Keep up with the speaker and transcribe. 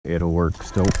it'll work,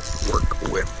 still work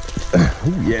with.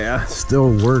 Oh yeah,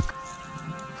 still work.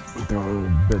 Throwing a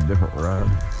little bit different rod.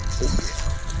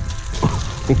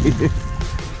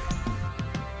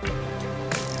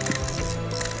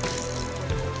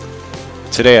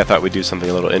 Today I thought we'd do something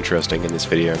a little interesting in this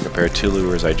video and compare two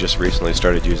lures I just recently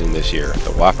started using this year,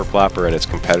 the Whopper Plopper and its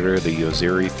competitor, the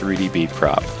Yo-Zuri 3db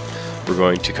prop. We're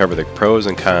going to cover the pros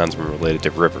and cons when related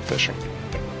to river fishing.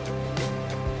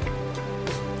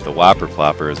 The Whopper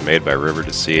Plopper is made by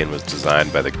River2Sea and was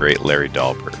designed by the great Larry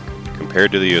Dahlberg.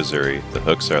 Compared to the Yo-Zuri, the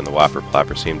hooks on the Whopper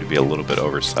Plopper seem to be a little bit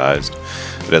oversized.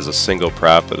 It has a single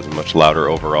prop that is much louder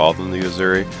overall than the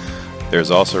Yo-Zuri.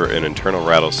 There's also an internal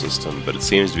rattle system, but it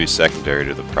seems to be secondary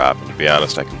to the prop, and to be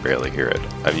honest, I can barely hear it.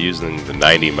 I'm using the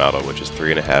 90 model, which is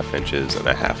 3.5 inches and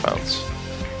a ½ ounce.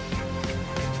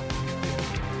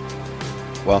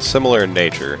 While similar in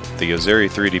nature, the Yo-Zuri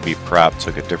 3db prop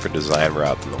took a different design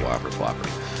route than the Whopper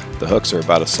Plopper. The hooks are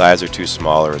about a size or two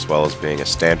smaller, as well as being a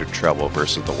standard treble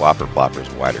versus the Whopper Plopper's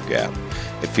wider gap.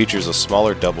 It features a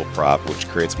smaller double prop, which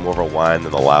creates more of a whine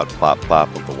than the loud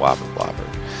plop-plop of the Whopper Plopper.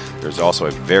 There's also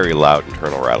a very loud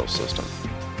internal rattle system.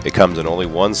 It comes in only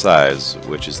one size,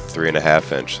 which is the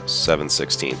 3.5 inch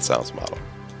 7/16 ounce model.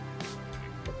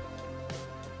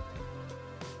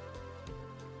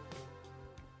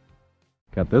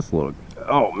 Got this little,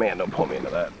 oh man, don't pull me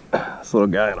into that. This little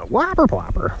guy in a Whopper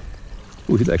Plopper.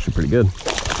 Ooh, he's actually pretty good.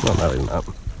 Well, no, he's not.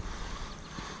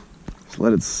 Just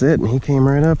let it sit and he came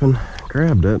right up and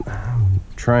grabbed it. I'm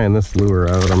trying this lure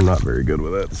out. I'm not very good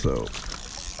with it, so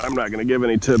I'm not going to give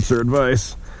any tips or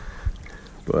advice,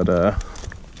 but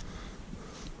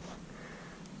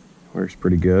works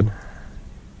pretty good.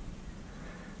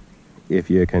 If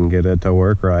you can get it to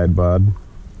work right, bud.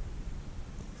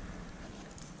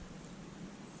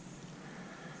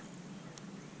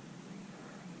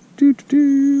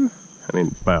 Doo-doo-doo. I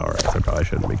mean, well, alright, I probably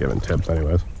shouldn't be giving tips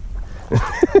anyways.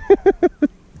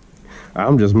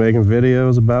 I'm just making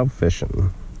videos about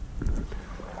fishing.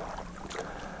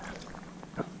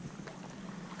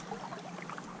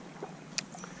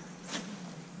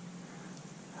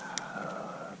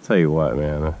 Tell you what,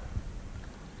 man,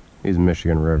 these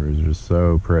Michigan rivers are just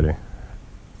so pretty.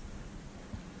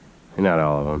 And not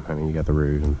all of them. I mean, you got the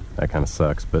Rouge, and that kind of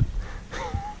sucks, but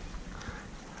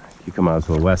you come out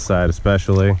to the west side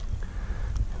especially,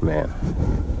 man,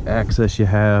 access you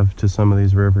have to some of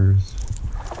these rivers,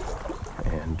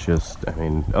 and just, I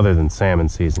mean, other than salmon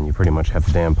season, you pretty much have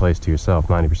the damn place to yourself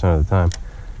 90% of the time.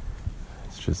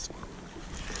 It's just,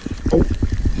 oh,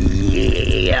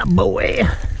 yeah, boy.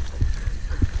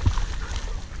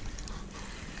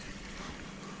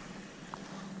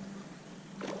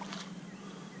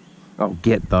 Oh,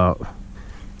 get out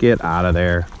of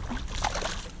there.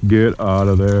 Get out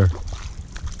of there.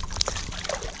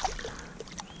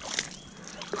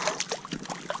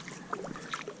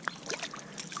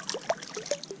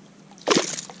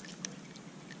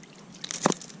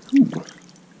 Ooh.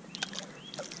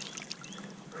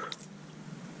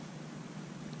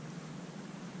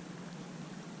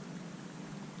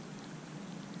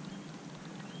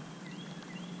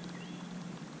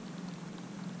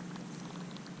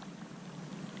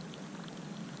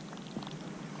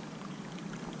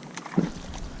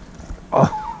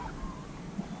 Oh.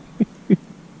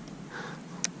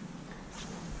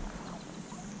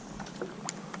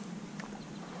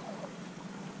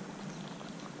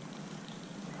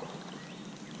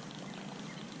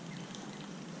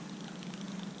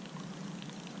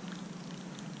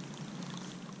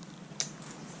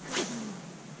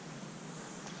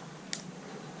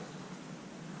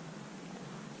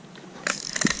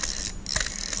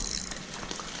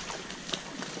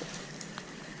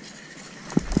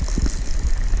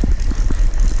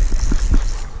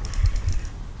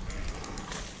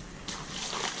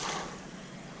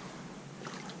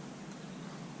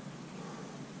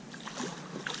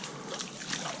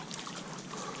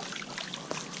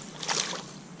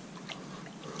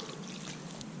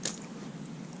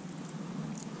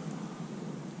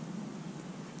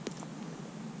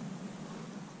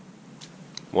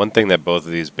 One thing that both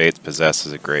of these baits possess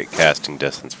is a great casting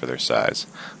distance for their size.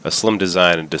 A slim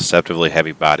design and deceptively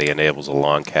heavy body enables a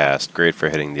long cast, great for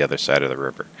hitting the other side of the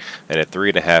river. And at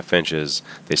 3.5 inches,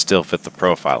 they still fit the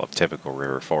profile of typical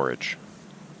river forage.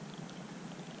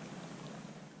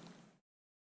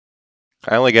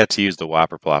 I only got to use the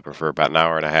Whopper Plopper for about an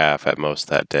hour and a half at most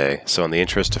that day, so in the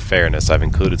interest of fairness, I've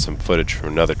included some footage from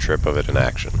another trip of it in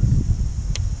action.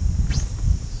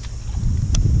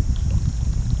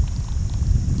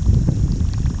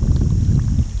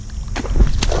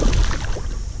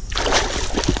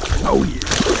 Oh yeah.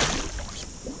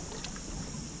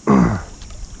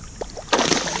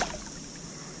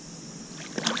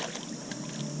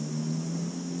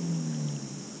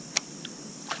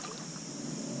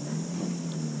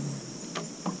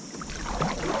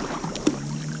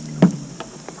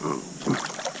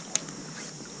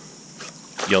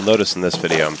 You'll notice in this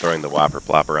video I'm throwing the Whopper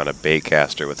Plopper on a bait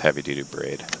caster with heavy duty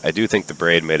braid. I do think the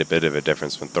braid made a bit of a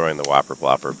difference when throwing the Whopper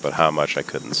Plopper, but how much I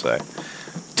couldn't say.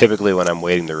 Typically when I'm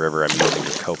wading the river I'm using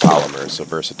the copolymer, so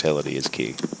versatility is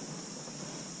key.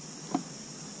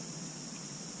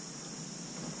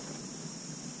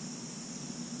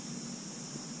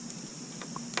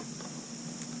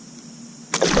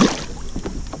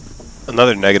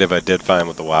 Another negative I did find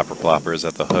with the Whopper Plopper is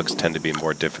that the hooks tend to be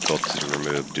more difficult to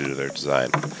remove due to their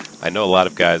design. I know a lot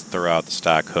of guys throw out the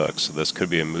stock hooks, so this could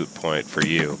be a moot point for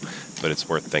you, but it's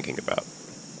worth thinking about.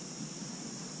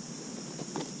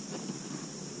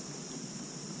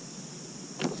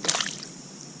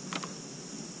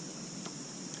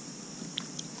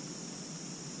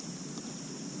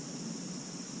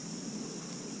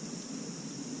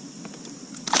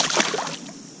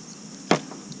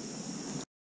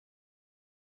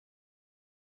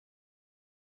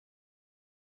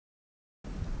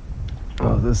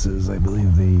 Oh, this is, I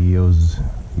believe, the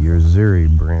Yo-Zuri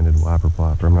branded Whopper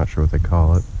Plopper. I'm not sure what they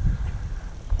call it,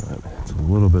 but it's a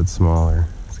little bit smaller.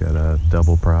 It's got a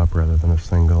double prop rather than a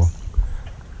single,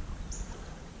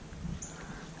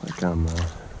 like on the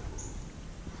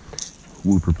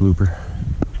Whopper Plopper.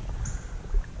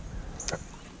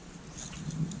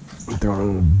 I'm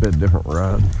throwing a bit different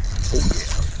rod.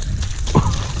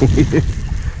 Oh, yeah.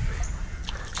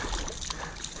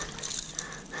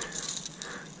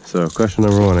 So, question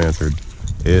number 1 answered.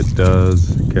 It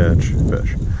does catch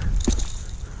fish.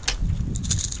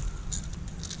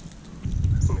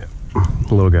 Yeah.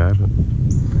 A little guy, but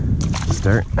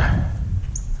start. Like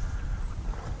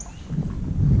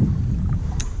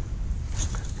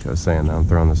I was saying, now I'm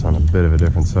throwing this on a bit of a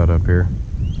different setup here.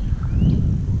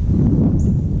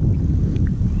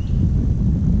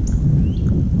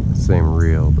 Same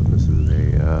reel, but this is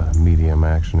a medium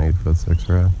action 8'6"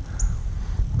 rod.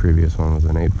 Previous one was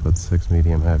an 8'6"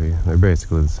 medium heavy. They're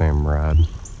basically the same rod. Well,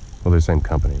 they're the same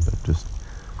company, but just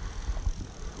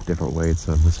different weights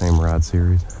of the same rod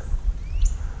series.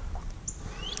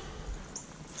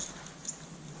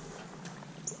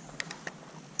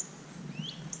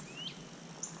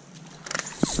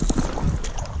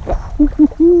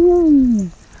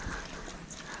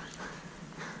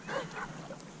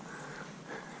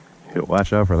 You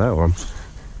watch out for that one.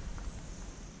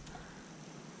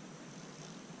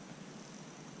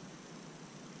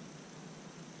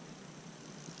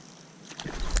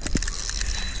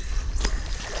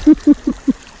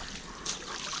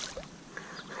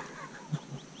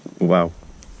 Wow.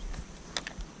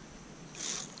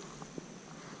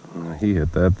 He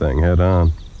hit that thing head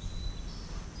on.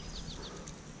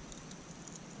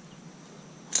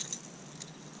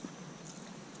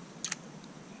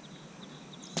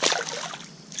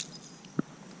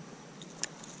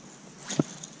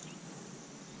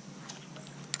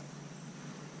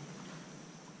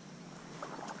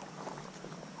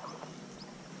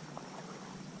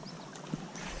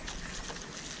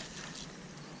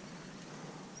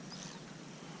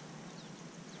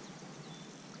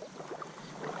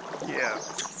 Yeah,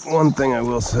 one thing I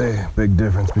will say, big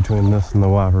difference between this and the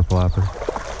Whopper Plopper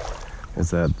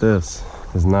is that this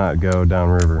does not go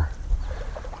downriver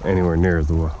anywhere near as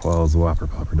well as the Whopper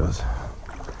Plopper does.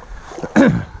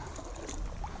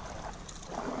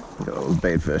 Got a little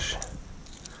bait fish.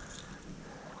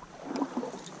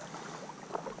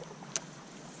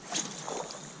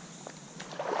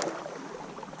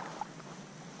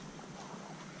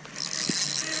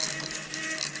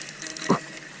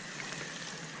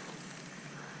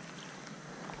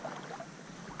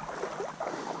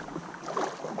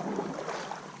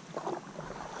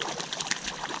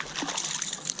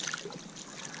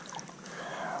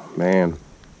 Man,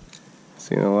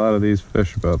 seen a lot of these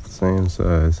fish about the same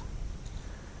size.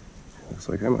 Looks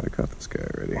like I might have caught this guy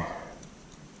already.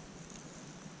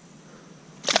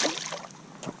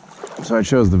 So I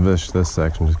chose to fish this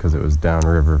section just because it was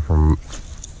downriver from,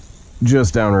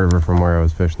 just downriver from where I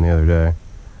was fishing the other day.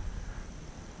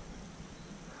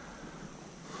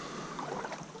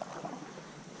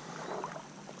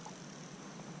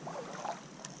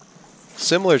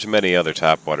 Similar to many other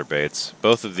topwater baits,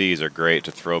 both of these are great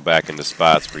to throw back into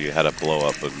spots where you had a blow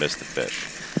up but missed the fish.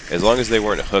 As long as they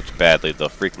weren't hooked badly, they'll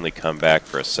frequently come back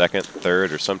for a second,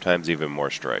 third, or sometimes even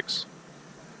more strikes.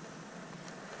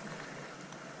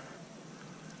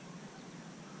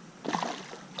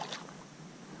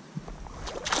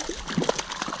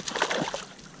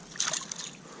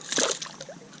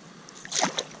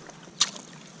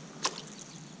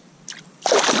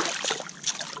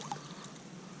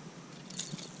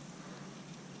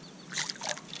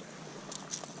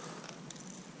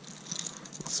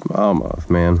 Smallmouth,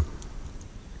 man.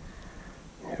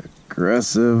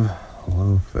 aggressive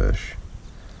low fish.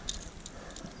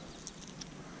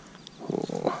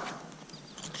 Cool.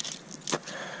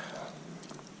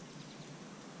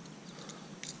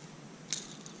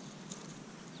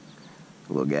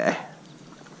 Little guy.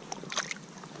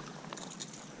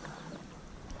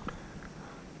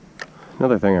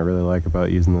 Another thing I really like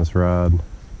about using this rod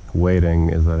wading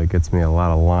is that it gets me a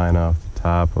lot of line off the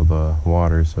top of the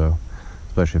water, so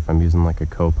especially if I'm using like a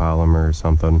copolymer or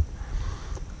something,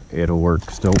 it'll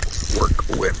still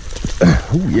work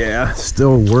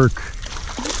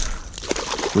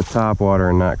with top water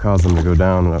and not cause them to go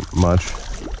down much.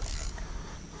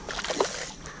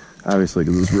 Obviously,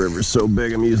 because this river's so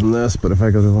big, I'm using this, but if I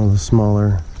go to one of the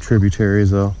smaller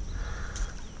tributaries, I'll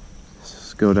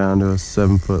just go down to a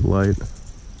 7-foot light.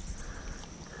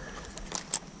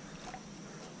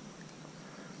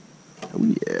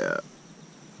 Oh yeah,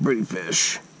 pretty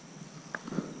fish.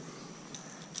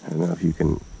 I don't know if you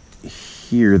can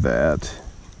hear that,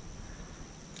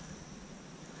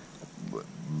 but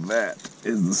that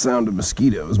is the sound of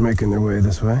mosquitoes making their way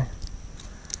this way.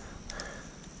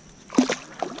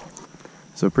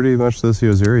 So pretty much this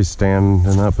Yo-Zuri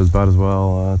standing up about as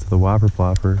well to the Whopper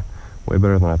Plopper. Way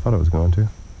better than I thought it was going to.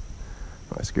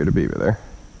 Oh, I scared a beaver there.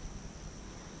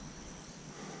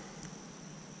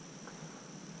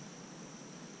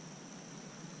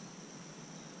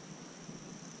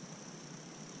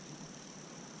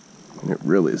 And it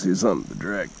really sees something to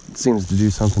drag. It seems to do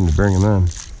something to bring him in.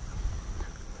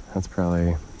 That's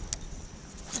probably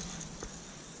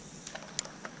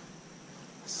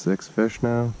 6 fish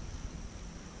now.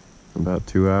 About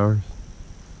 2 hours.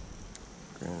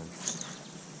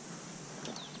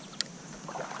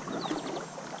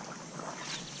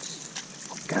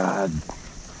 God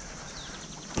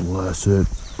bless it.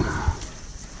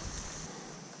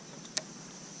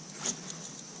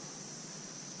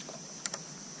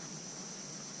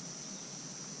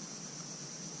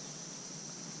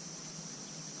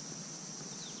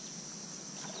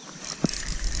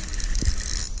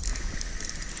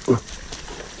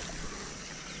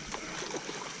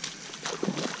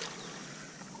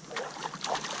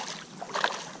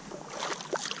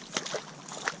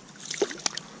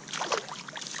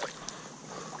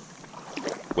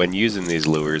 When using these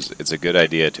lures, it's a good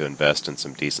idea to invest in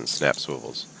some decent snap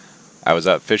swivels. I was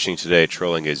out fishing today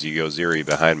trolling a Yo-Zuri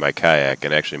behind my kayak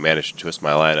and actually managed to twist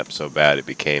my line up so bad it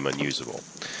became unusable.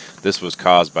 This was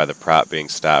caused by the prop being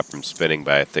stopped from spinning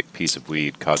by a thick piece of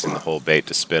weed, causing the whole bait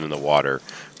to spin in the water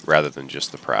rather than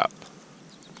just the prop.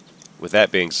 With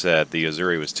that being said, the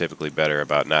Yo-Zuri was typically better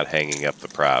about not hanging up the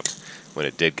prop when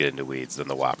it did get into weeds than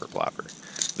the Whopper Plopper.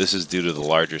 This is due to the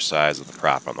larger size of the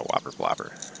prop on the Whopper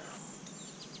Plopper.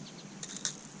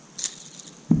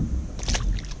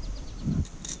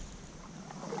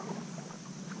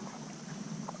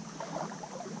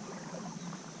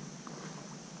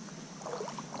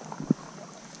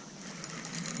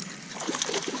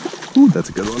 Ooh, that's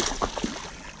a good one.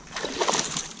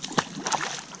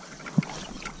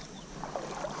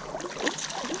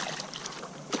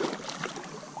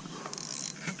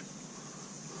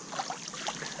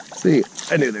 See,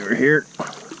 I knew they were here.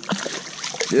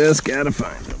 Just gotta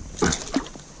find them.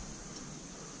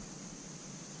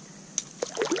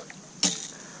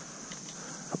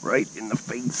 Right in the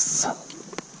face.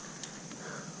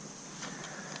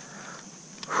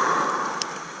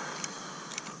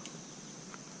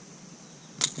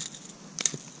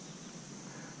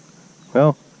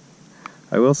 Well,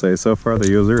 I will say, so far the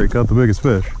Yo-Zuri caught the biggest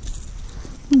fish.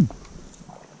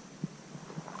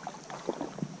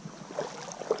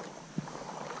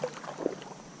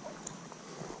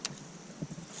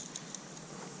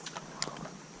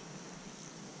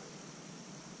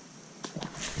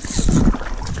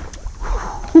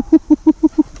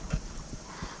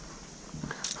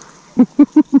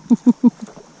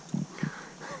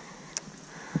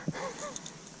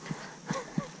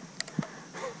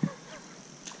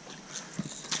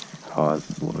 Oh,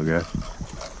 that's a little guy.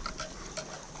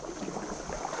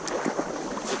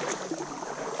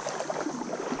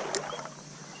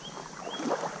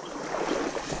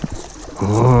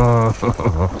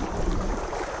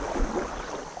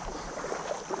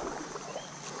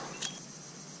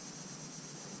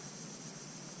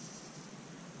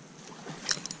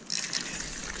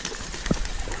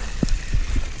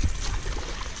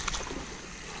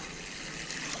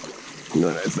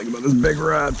 The nice thing about this big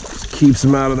rod, just keeps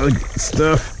him out of the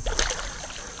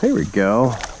stuff. There we go.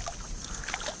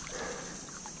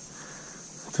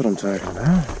 That's what I'm talking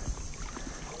about.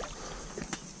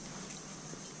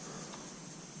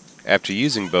 After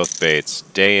using both baits,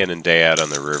 day in and day out on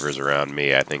the rivers around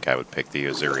me, I think I would pick the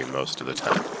Yo-Zuri most of the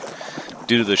time.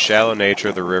 Due to the shallow nature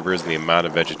of the rivers and the amount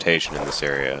of vegetation in this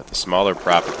area, the smaller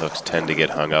proppant hooks tend to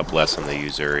get hung up less on the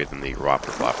Yo-Zuri than the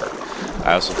Whopper Plopper.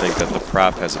 I also think that the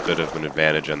prop has a bit of an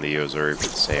advantage on the Yo-Zuri for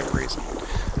the same reason.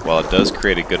 While it does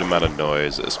create a good amount of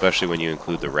noise, especially when you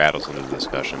include the rattles into the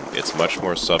discussion, it's much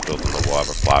more subtle than the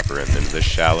Whopper Plopper, and in this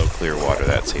shallow, clear water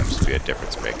that seems to be a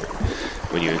difference maker.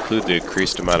 When you include the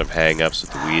increased amount of hang-ups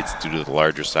with the weeds due to the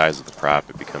larger size of the prop,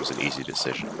 it becomes an easy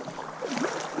decision.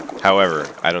 However,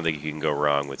 I don't think you can go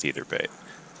wrong with either bait.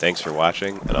 Thanks for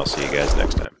watching, and I'll see you guys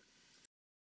next time.